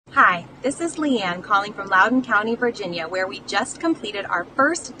Hi, this is Leanne calling from Loudoun County, Virginia, where we just completed our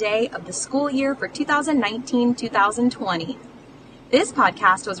first day of the school year for 2019-2020. This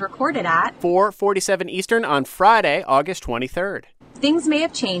podcast was recorded at 4:47 Eastern on Friday, August 23rd. Things may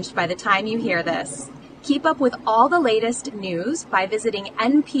have changed by the time you hear this. Keep up with all the latest news by visiting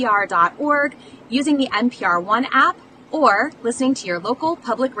npr.org, using the NPR One app, or listening to your local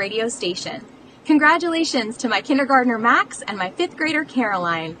public radio station. Congratulations to my kindergartner Max and my fifth grader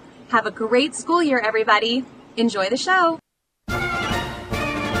Caroline. Have a great school year, everybody. Enjoy the show.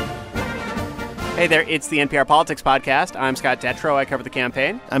 Hey there, it's the NPR Politics Podcast. I'm Scott Detrow. I cover the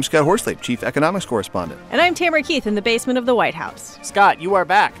campaign. I'm Scott Horsley, Chief Economics Correspondent. And I'm Tamara Keith in the basement of the White House. Scott, you are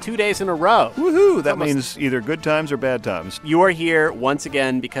back 2 days in a row. Woohoo! That means either good times or bad times. You are here once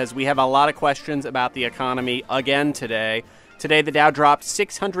again because we have a lot of questions about the economy again today. Today, the Dow dropped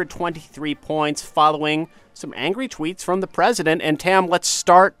 623 points following some angry tweets from the president. And Tam, let's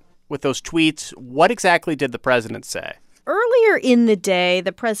start with those tweets. What exactly did the president say? Earlier in the day,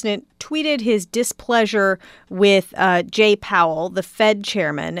 the president tweeted his displeasure with Jay Powell, the Fed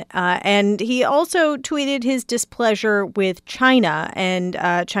chairman, and he also tweeted his displeasure with China and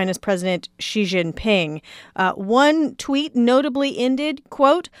China's President Xi Jinping. One tweet notably ended,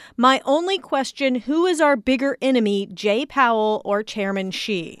 quote, "My only question, who is our bigger enemy, Jay Powell or Chairman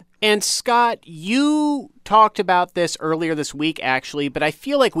Xi?" And Scott, you talked about this earlier this week, actually, but I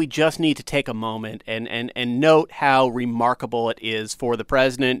feel like we just need to take a moment and note how remarkable it is for the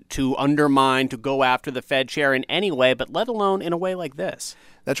president to undermine, to go after the Fed chair in any way, but let alone in a way like this.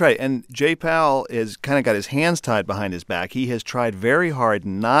 That's right. And Jay Powell has kind of got his hands tied behind his back. He has tried very hard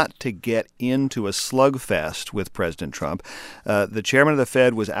not to get into a slugfest with President Trump. The chairman of the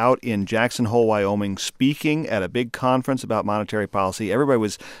Fed was out in Jackson Hole, Wyoming, speaking at a big conference about monetary policy. Everybody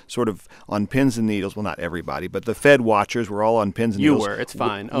was sort of on pins and needles. Well, not everybody, but the Fed watchers were all on pins and needles. You were. It's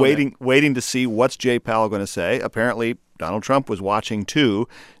fine. Waiting to see what's Jay Powell going to say. Apparently, Donald Trump was watching, too.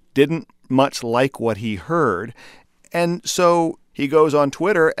 Didn't much like what he heard. And so he goes on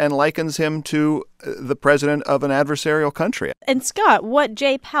Twitter and likens him to the president of an adversarial country. And Scott, what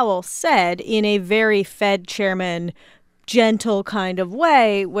Jay Powell said in a very Fed chairman gentle kind of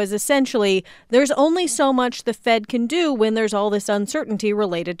way was essentially there's only so much the Fed can do when there's all this uncertainty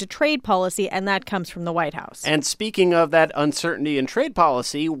related to trade policy, and that comes from the White House. And speaking of that uncertainty in trade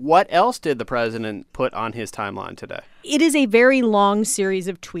policy, what else did the president put on his timeline today? It is a very long series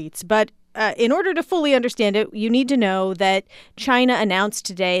of tweets, but in order to fully understand it, you need to know that China announced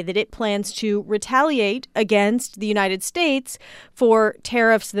today that it plans to retaliate against the United States for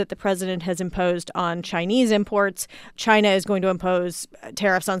tariffs that the president has imposed on Chinese imports. China is going to impose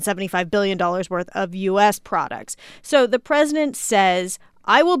tariffs on $75 billion worth of U.S. products. So the president says,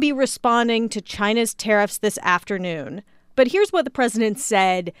 I will be responding to China's tariffs this afternoon. But here's what the president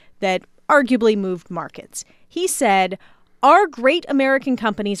said that arguably moved markets. He said, our great American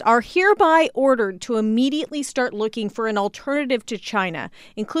companies are hereby ordered to immediately start looking for an alternative to China,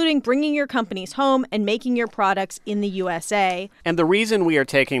 including bringing your companies home and making your products in the USA. And the reason we are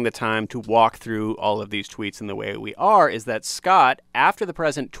taking the time to walk through all of these tweets in the way we are is that, Scott, after the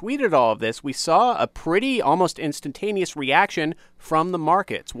president tweeted all of this, we saw a pretty almost instantaneous reaction from the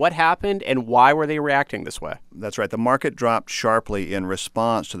markets. What happened and why were they reacting this way? That's right. The market dropped sharply in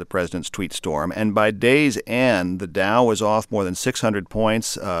response to the president's tweet storm. And by day's end, the Dow was off more than 600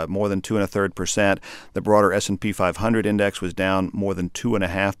 points, more than 2.33%. The broader S&P 500 index was down more than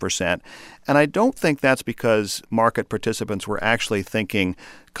 2.5%. And I don't think that's because market participants were actually thinking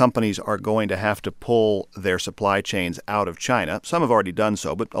companies are going to have to pull their supply chains out of China. Some have already done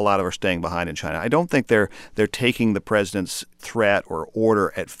so, but a lot of are staying behind in China. I don't think they're taking the president's threat or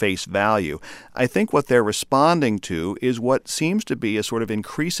order at face value. I think what they're responding to is what seems to be a sort of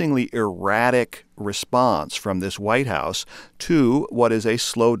increasingly erratic response from this White House to what is a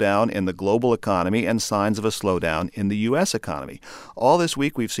slowdown in the global economy and signs of a slowdown in the U.S. economy. All this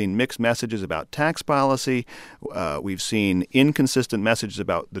week, we've seen mixed messages about tax policy. We've seen inconsistent messages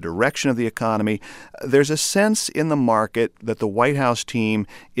about the direction of the economy. There's a sense in the market that the White House team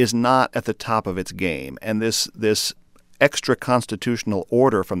is not at the top of its game, and this extra constitutional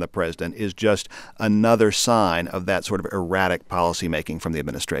order from the president is just another sign of that sort of erratic policymaking from the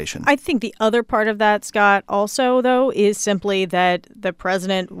administration. I think the other part of that, Scott, also, though, is simply that the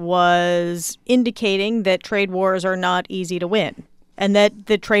president was indicating that trade wars are not easy to win and that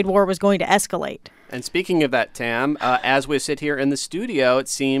the trade war was going to escalate. And speaking of that, Tam, as we sit here in the studio, it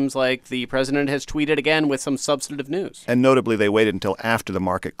seems like the president has tweeted again with some substantive news. And notably, they waited until after the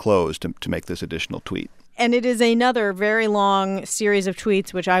market closed to make this additional tweet. And it is another very long series of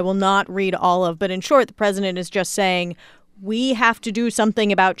tweets, which I will not read all of. But in short, the president is just saying, we have to do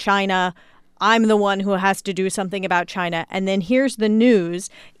something about China. I'm the one who has to do something about China. And then here's the news.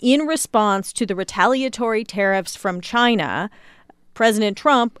 In response to the retaliatory tariffs from China, President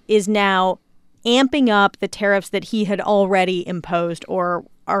Trump is now amping up the tariffs that he had already imposed or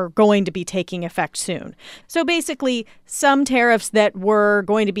are going to be taking effect soon. So basically, some tariffs that were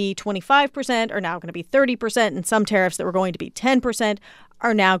going to be 25% are now going to be 30%, and some tariffs that were going to be 10%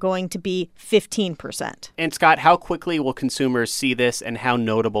 are now going to be 15%. And Scott, how quickly will consumers see this, and how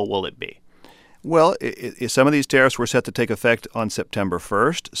notable will it be? Well, some of these tariffs were set to take effect on September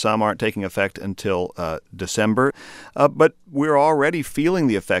 1st. Some aren't taking effect until December. But we're already feeling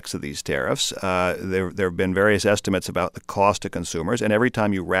the effects of these tariffs. There have been various estimates about the cost to consumers. And every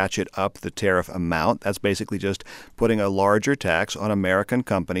time you ratchet up the tariff amount, that's basically just putting a larger tax on American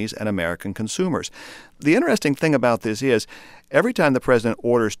companies and American consumers. The interesting thing about this is every time the president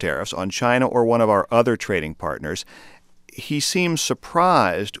orders tariffs on China or one of our other trading partners, he seems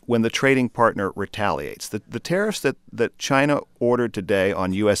surprised when the trading partner retaliates. The tariffs that China ordered today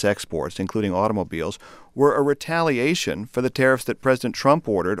on U.S. exports, including automobiles, were a retaliation for the tariffs that President Trump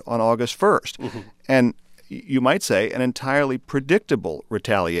ordered on August 1st. Mm-hmm. And you might say an entirely predictable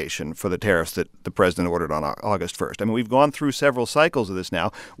retaliation for the tariffs that the president ordered on August 1st. I mean, we've gone through several cycles of this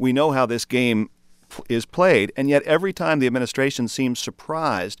now. We know how this game is played, and yet every time the administration seems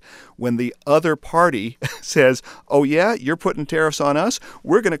surprised when the other party says, oh yeah, you're putting tariffs on us,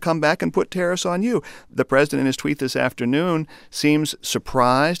 we're going to come back and put tariffs on you. The president in his tweet this afternoon seems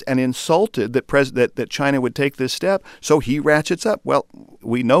surprised and insulted that China would take this step, so he ratchets up. Well,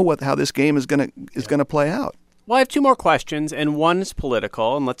 we know how this game is going to play out. Well, I have two more questions, and one's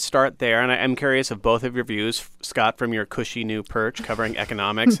political, and let's start there. And I'm curious of both of your views, Scott, from your cushy new perch covering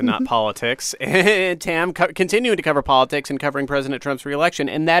economics and not politics, and Tam continuing to cover politics and covering President Trump's reelection.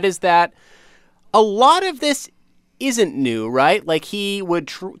 And that is that a lot of this isn't new, right? Like, he would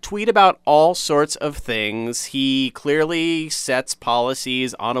tweet about all sorts of things. He clearly sets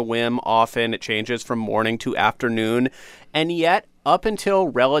policies on a whim often. It changes from morning to afternoon. And yet, up until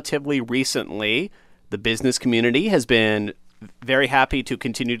relatively recently, the business community has been very happy to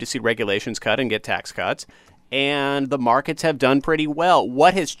continue to see regulations cut and get tax cuts, and the markets have done pretty well.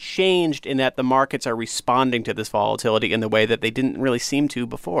 What has changed in that the markets are responding to this volatility in the way that they didn't really seem to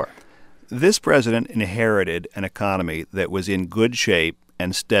before? This president inherited an economy that was in good shape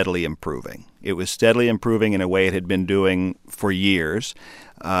and steadily improving. It was steadily improving in a way it had been doing for years.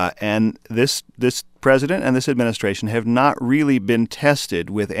 And this president and this administration have not really been tested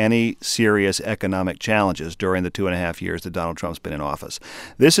with any serious economic challenges during the 2.5 years that Donald Trump's been in office.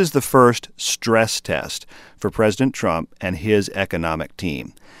 This is the first stress test for President Trump and his economic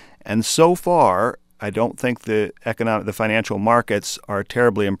team. And so far, I don't think the financial markets are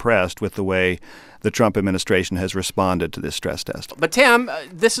terribly impressed with the way the Trump administration has responded to this stress test. But Tam,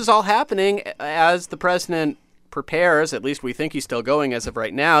 this is all happening as the president prepares, at least we think he's still going as of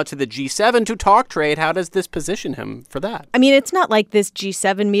right now, to the G7 to talk trade. How does this position him for that? I mean, it's not like this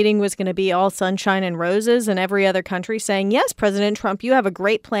G7 meeting was going to be all sunshine and roses and every other country saying, yes, President Trump, you have a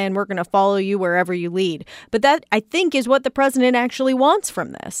great plan. We're going to follow you wherever you lead. But that, I think, is what the president actually wants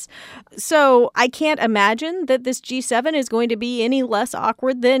from this. So I can't imagine that this G7 is going to be any less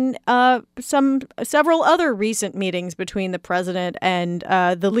awkward than several other recent meetings between the president and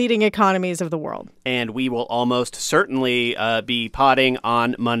the leading economies of the world. And we will almost certainly be potting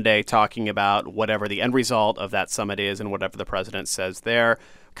on Monday, talking about whatever the end result of that summit is and whatever the president says there.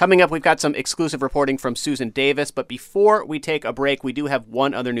 Coming up, we've got some exclusive reporting from Susan Davis. But before we take a break, we do have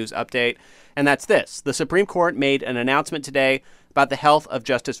one other news update, and that's this. The Supreme Court made an announcement today about the health of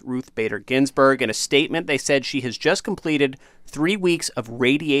Justice Ruth Bader Ginsburg. In a statement, they said she has just completed 3 weeks of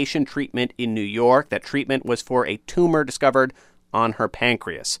radiation treatment in New York. That treatment was for a tumor discovered on her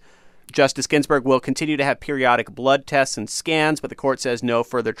pancreas. Justice Ginsburg will continue to have periodic blood tests and scans, but the court says no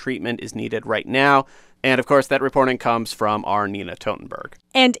further treatment is needed right now. And, of course, that reporting comes from our Nina Totenberg.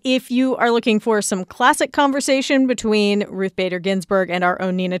 And if you are looking for some classic conversation between Ruth Bader Ginsburg and our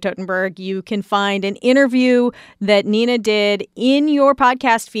own Nina Totenberg, you can find an interview that Nina did in your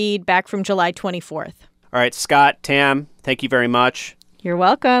podcast feed back from July 24th. All right, Scott, Tam, thank you very much. You're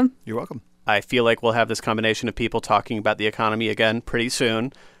welcome. You're welcome. I feel like we'll have this combination of people talking about the economy again pretty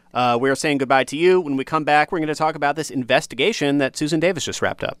soon. We're saying goodbye to you. When we come back, we're going to talk about this investigation that Susan Davis just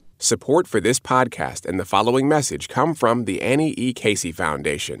wrapped up. Support for this podcast and the following message come from the Annie E. Casey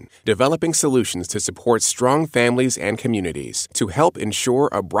Foundation, developing solutions to support strong families and communities to help ensure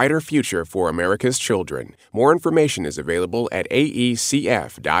a brighter future for America's children. More information is available at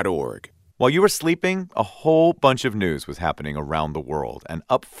aecf.org. While you were sleeping, a whole bunch of news was happening around the world. And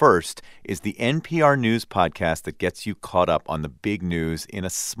Up First is the NPR News podcast that gets you caught up on the big news in a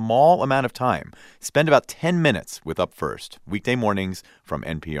small amount of time. Spend about 10 minutes with Up First, weekday mornings from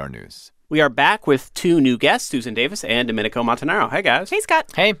NPR News. We are back with two new guests, Susan Davis and Domenico Montanaro. Hey, guys. Hey, Scott.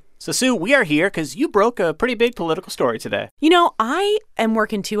 Hey. So, Sue, we are here because you broke a pretty big political story today. You know, I am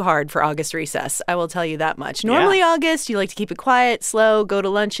working too hard for August recess. I will tell you that much. Normally, August, you like to keep it quiet, slow, go to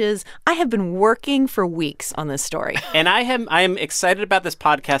lunches. I have been working for weeks on this story. And I am excited about this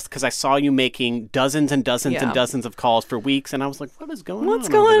podcast because I saw you making dozens and dozens and dozens of calls for weeks. And I was like, What's going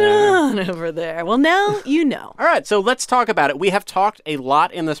on over there? Well, now you know. All right, so let's talk about it. We have talked a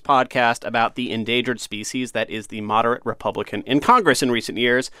lot in this podcast about the endangered species that is the moderate Republican in Congress in recent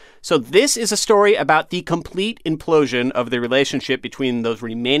years. So this is a story about the complete implosion of the relationship between those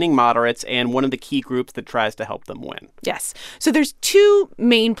remaining moderates and one of the key groups that tries to help them win. Yes. So there's two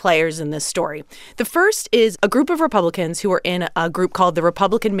main players in this story. The first is a group of Republicans who are in a group called the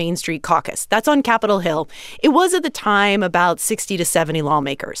Republican Main Street Caucus. That's on Capitol Hill. It was at the time about 60 to 70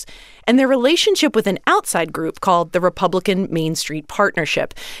 lawmakers. And their relationship with an outside group called the Republican Main Street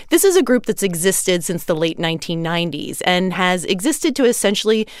Partnership. This is a group that's existed since the late 1990s and has existed to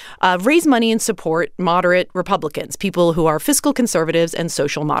essentially raise money and support moderate Republicans, people who are fiscal conservatives and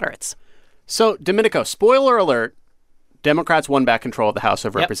social moderates. So, Domenico, spoiler alert, Democrats won back control of the House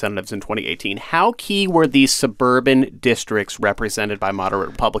of Representatives in 2018. How key were these suburban districts represented by moderate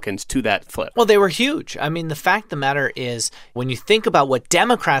Republicans to that flip? Well, they were huge. I mean, the fact of the matter is, when you think about what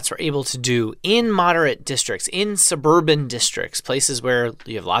Democrats were able to do in moderate districts, in suburban districts, places where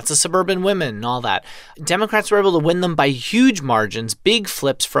you have lots of suburban women and all that, Democrats were able to win them by huge margins, big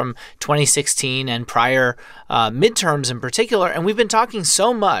flips from 2016 and prior midterms in particular. And we've been talking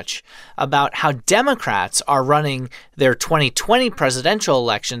so much about how Democrats are running their 2020 presidential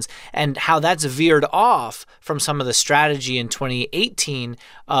elections and how that's veered off from some of the strategy in 2018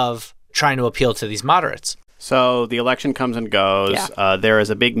 of trying to appeal to these moderates. So the election comes and goes. Yeah. There is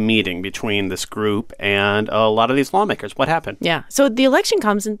a big meeting between this group and a lot of these lawmakers. What happened? Yeah. So the election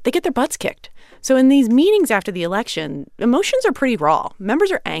comes and they get their butts kicked. So in these meetings after the election, emotions are pretty raw.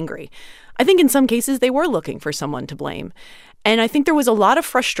 Members are angry. I think in some cases they were looking for someone to blame. And I think there was a lot of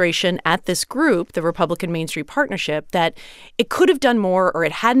frustration at this group, the Republican Main Street Partnership, that it could have done more or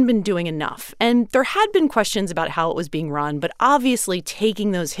it hadn't been doing enough. And there had been questions about how it was being run, but obviously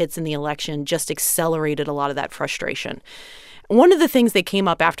taking those hits in the election just accelerated a lot of that frustration. One of the things that came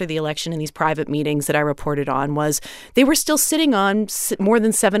up after the election in these private meetings that I reported on was they were still sitting on more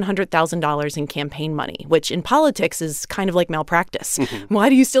than $700,000 in campaign money, which in politics is kind of like malpractice. Mm-hmm. Why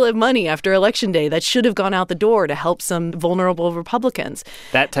do you still have money after Election Day that should have gone out the door to help some vulnerable Republicans?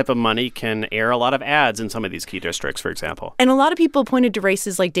 That type of money can air a lot of ads in some of these key districts, for example. And a lot of people pointed to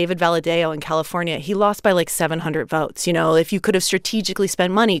races like David Valadao in California. He lost by like 700 votes. You know, if you could have strategically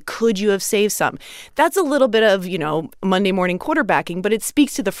spent money, could you have saved some? That's a little bit of, Monday morning quarterbacking, but it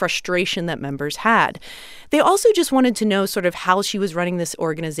speaks to the frustration that members had. They also just wanted to know sort of how she was running this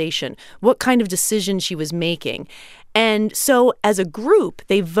organization, what kind of decisions she was making. And so as a group,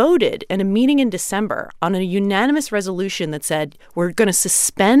 they voted in a meeting in December on a unanimous resolution that said, we're going to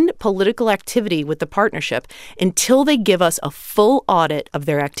suspend political activity with the partnership until they give us a full audit of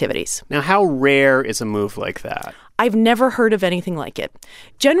their activities. Now, how rare is a move like that? I've never heard of anything like it.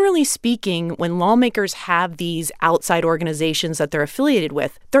 Generally speaking, when lawmakers have these outside organizations that they're affiliated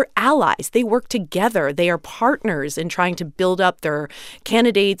with, they're allies. They work together. They are partners in trying to build up their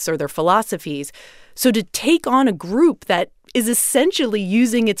candidates or their philosophies. So to take on a group that is essentially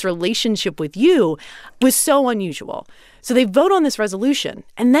using its relationship with you was so unusual. So they vote on this resolution,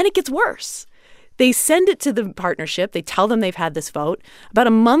 and then it gets worse. They send it to the partnership. They tell them they've had this vote. About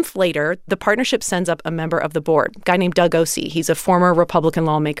a month later, the partnership sends up a member of the board, a guy named Doug Osee. He's a former Republican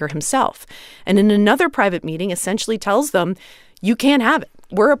lawmaker himself. And in another private meeting, essentially tells them, you can't have it.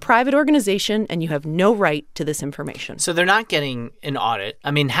 We're a private organization, and you have no right to this information. So they're not getting an audit.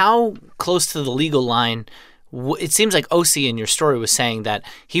 I mean, how close to the legal line? It seems like Osee in your story was saying that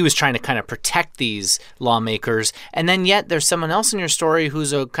he was trying to kind of protect these lawmakers. And then yet there's someone else in your story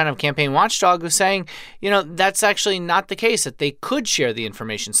who's a kind of campaign watchdog who's saying, that's actually not the case, that they could share the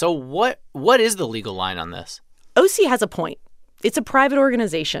information. So what is the legal line on this? Osee has a point. It's a private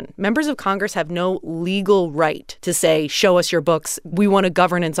organization. Members of Congress have no legal right to say, show us your books. We want a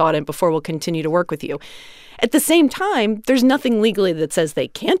governance audit before we'll continue to work with you. At the same time, there's nothing legally that says they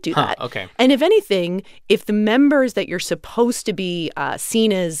can't do that. Okay. And if anything, if the members that you're supposed to be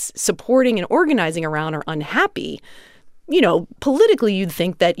seen as supporting and organizing around are unhappy, politically you'd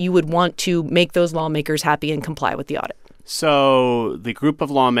think that you would want to make those lawmakers happy and comply with the audit. So the group of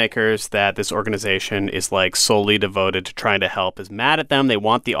lawmakers that this organization is like solely devoted to trying to help is mad at them. They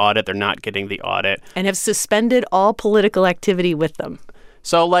want the audit. They're not getting the audit. And have suspended all political activity with them.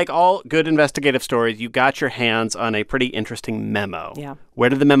 So like all good investigative stories, you got your hands on a pretty interesting memo. Yeah.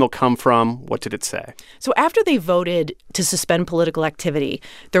 Where did the memo come from? What did it say? So after they voted to suspend political activity,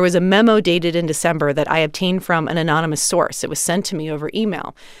 there was a memo dated in December that I obtained from an anonymous source. It was sent to me over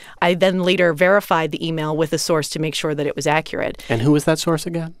email. I then later verified the email with a source to make sure that it was accurate. And who was that source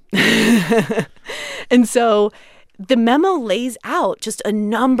again? And so the memo lays out just a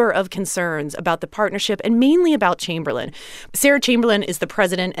number of concerns about the partnership and mainly about Chamberlain. Sarah Chamberlain is the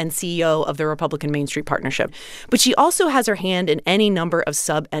president and CEO of the Republican Main Street Partnership, but she also has her hand in any number of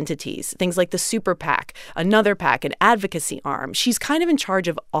sub-entities, things like the Super PAC, another PAC, an advocacy arm. She's kind of in charge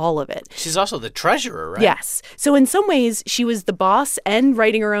of all of it. She's also the treasurer, right? Yes. So in some ways, she was the boss and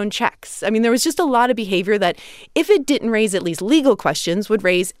writing her own checks. I mean, there was just a lot of behavior that, if it didn't raise at least legal questions, would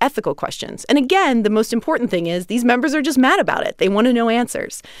raise ethical questions. And again, the most important thing is these members are just mad about it. They want to know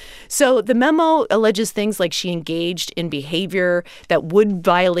answers. So the memo alleges things like she engaged in behavior that would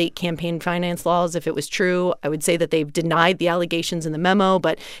violate campaign finance laws if it was true. I would say that they've denied the allegations in the memo,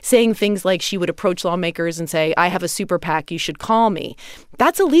 but saying things like she would approach lawmakers and say, I have a super PAC, you should call me.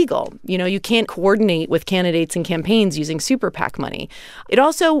 That's illegal. You know, you can't coordinate with candidates and campaigns using super PAC money. It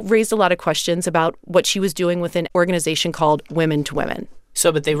also raised a lot of questions about what she was doing with an organization called Women to Women.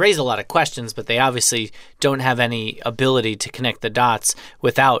 So, but they raise a lot of questions, but they obviously don't have any ability to connect the dots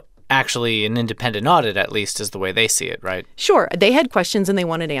without actually an independent audit, at least is the way they see it, right? Sure. They had questions and they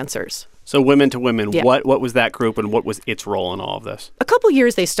wanted answers. So Women to Women, Yeah. what was that group and what was its role in all of this? A couple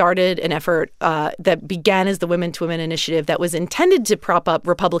years, they started an effort that began as the Women to Women initiative that was intended to prop up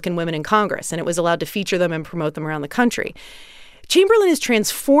Republican women in Congress, and it was allowed to feature them and promote them around the country. Chamberlain has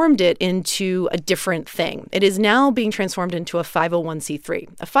transformed it into a different thing. It is now being transformed into a 501c3.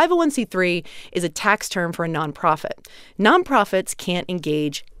 A 501c3 is a tax term for a nonprofit. Nonprofits can't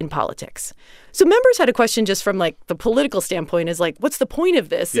engage in politics. So members had a question just from like the political standpoint is like, what's the point of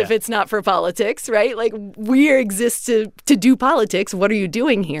this if it's not for politics, right? Like we exist to do politics. What are you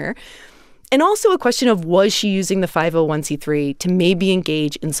doing here? And also a question of, was she using the 501c3 to maybe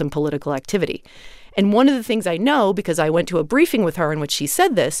engage in some political activity? And one of the things I know, because I went to a briefing with her in which she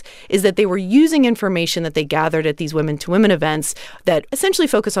said this, is that they were using information that they gathered at these Women to Women events that essentially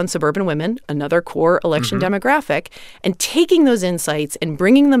focus on suburban women, another core election demographic, and taking those insights and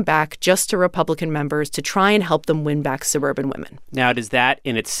bringing them back just to Republican members to try and help them win back suburban women. Now, does that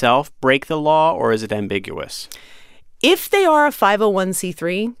in itself break the law, or is it ambiguous? If they are a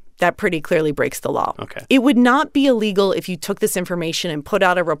 501c3, that pretty clearly breaks the law. Okay. It would not be illegal if you took this information and put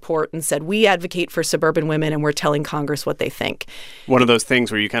out a report and said, we advocate for suburban women and we're telling Congress what they think. One of those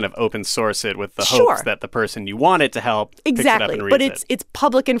things where you kind of open source it with the Sure. hopes that the person you want it to help picks it up Exactly. and reads But it. it's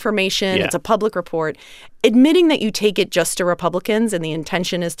public information. Yeah. It's a public report. Admitting that you take it just to Republicans and the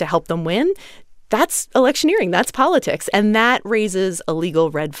intention is to help them win, that's electioneering. That's politics. And that raises a legal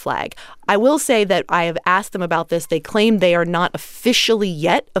red flag. I will say that I have asked them about this. They claim they are not officially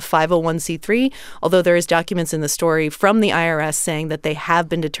yet a 501c3, although there is documents in the story from the IRS saying that they have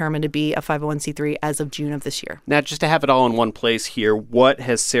been determined to be a 501c3 as of June of this year. Now, just to have it all in one place here, what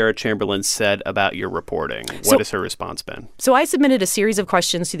has Sarah Chamberlain said about your reporting? What has her response been? So I submitted a series of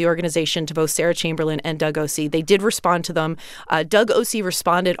questions to the organization, to both Sarah Chamberlain and Doug Osee. They did respond to them. Doug Osee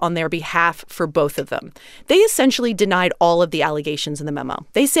responded on their behalf for both of them. They essentially denied all of the allegations in the memo.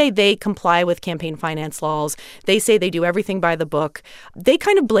 They say they comply with campaign finance laws. They say they do everything by the book. They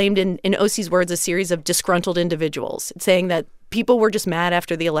kind of blamed, in Osee's words, a series of disgruntled individuals, saying that people were just mad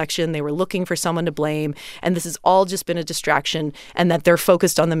after the election. They were looking for someone to blame, and this has all just been a distraction, and that they're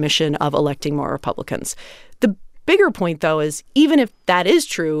focused on the mission of electing more Republicans. The bigger point, though, is even if that is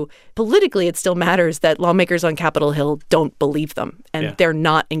true, politically it still matters that lawmakers on Capitol Hill don't believe them, and they're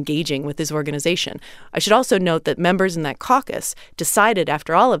not engaging with this organization. I should also note that members in that caucus decided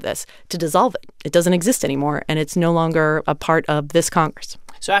after all of this to dissolve it. It doesn't exist anymore, and it's no longer a part of this Congress.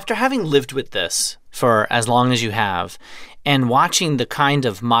 So after having lived with this for as long as you have, and watching the kind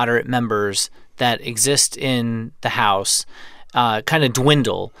of moderate members that exist in the House kind of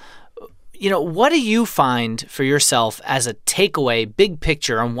dwindle, you know, what do you find for yourself as a takeaway, big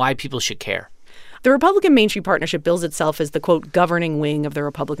picture on why people should care? The Republican Main Street Partnership bills itself as the, quote, governing wing of the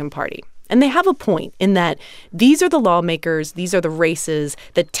Republican Party. And they have a point in that these are the lawmakers, these are the races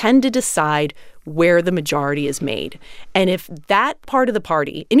that tend to decide where the majority is made. And if that part of the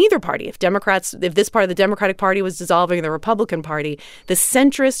party, in either party, if this part of the Democratic Party was dissolving the Republican Party, the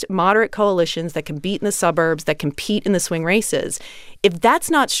centrist, moderate coalitions that compete in the suburbs, that compete in the swing races, if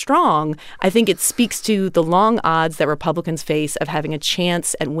that's not strong, I think it speaks to the long odds that Republicans face of having a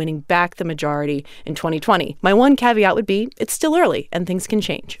chance at winning back the majority in 2020. My one caveat would be it's still early and things can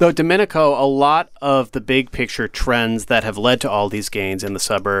change. Though, Domenico, a lot of the big picture trends that have led to all these gains in the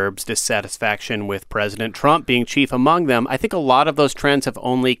suburbs, dissatisfaction with President Trump being chief among them, I think a lot of those trends have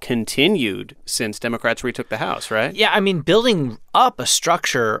only continued since Democrats retook the House, right? Yeah, I mean, building up a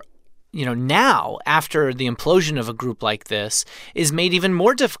structure now, after the implosion of a group like this, is made even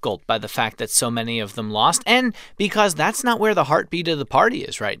more difficult by the fact that so many of them lost, and because that's not where the heartbeat of the party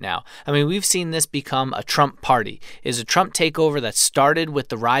is right now. I mean, we've seen this become a Trump party. Is a Trump takeover that started with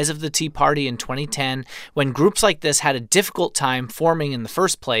the rise of the Tea Party in 2010, when groups like this had a difficult time forming in the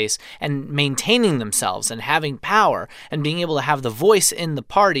first place and maintaining themselves and having power and being able to have the voice in the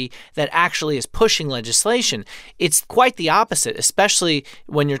party that actually is pushing legislation. It's quite the opposite, especially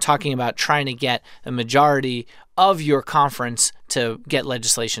when you're talking about trying to get a majority of your conference to get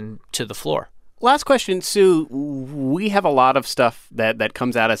legislation to the floor. Last question, Sue. We have a lot of stuff that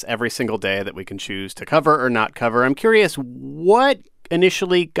comes at us every single day that we can choose to cover or not cover. I'm curious, what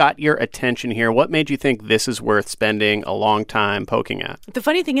initially got your attention here? What made you think this is worth spending a long time poking at? The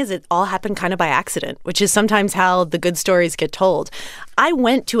funny thing is it all happened kind of by accident, which is sometimes how the good stories get told. I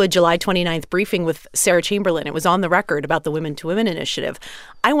went to a July 29th briefing with Sarah Chamberlain. It was on the record about the Women to Women initiative.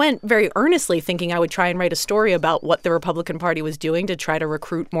 I went very earnestly thinking I would try and write a story about what the Republican Party was doing to try to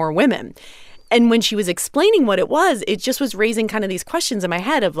recruit more women. And when she was explaining what it just was raising kind of these questions in my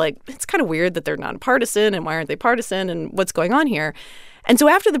head of like, it's kind of weird that they're nonpartisan and why aren't they partisan and what's going on here? And so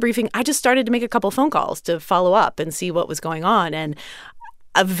after the briefing, I just started to make a couple phone calls to follow up and see what was going on. And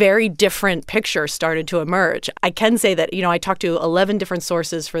a very different picture started to emerge. I can say that, I talked to 11 different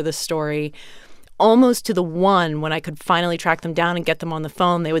sources for this story. Almost to the one, when I could finally track them down and get them on the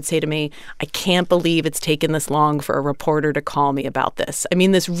phone, they would say to me, I can't believe it's taken this long for a reporter to call me about this. I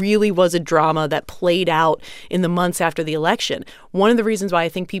mean, this really was a drama that played out in the months after the election. One of the reasons why I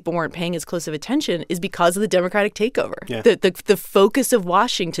think people weren't paying as close of attention is because of the Democratic takeover. Yeah. The focus of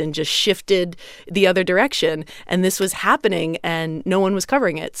Washington just shifted the other direction, and this was happening, and no one was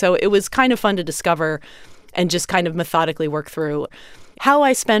covering it. So it was kind of fun to discover and just kind of methodically work through. How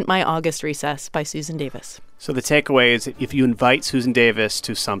I Spent My August Recess by Susan Davis. So the takeaway is if you invite Susan Davis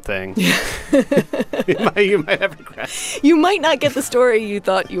to something, you might have regret. You might not get the story you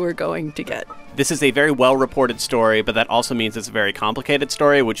thought you were going to get. This is a very well-reported story, but that also means it's a very complicated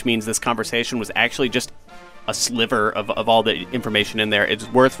story, which means this conversation was actually just a sliver of all the information in there. It's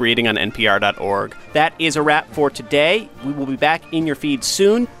worth reading on npr.org. That is a wrap for today. We will be back in your feed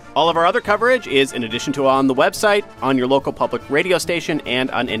soon. All of our other coverage is, in addition to on the website, on your local public radio station, and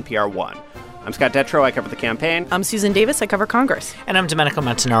on NPR One. I'm Scott Detrow. I cover the campaign. I'm Susan Davis. I cover Congress. And I'm Domenico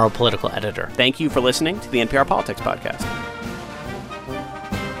Montanaro, political editor. Thank you for listening to the NPR Politics Podcast.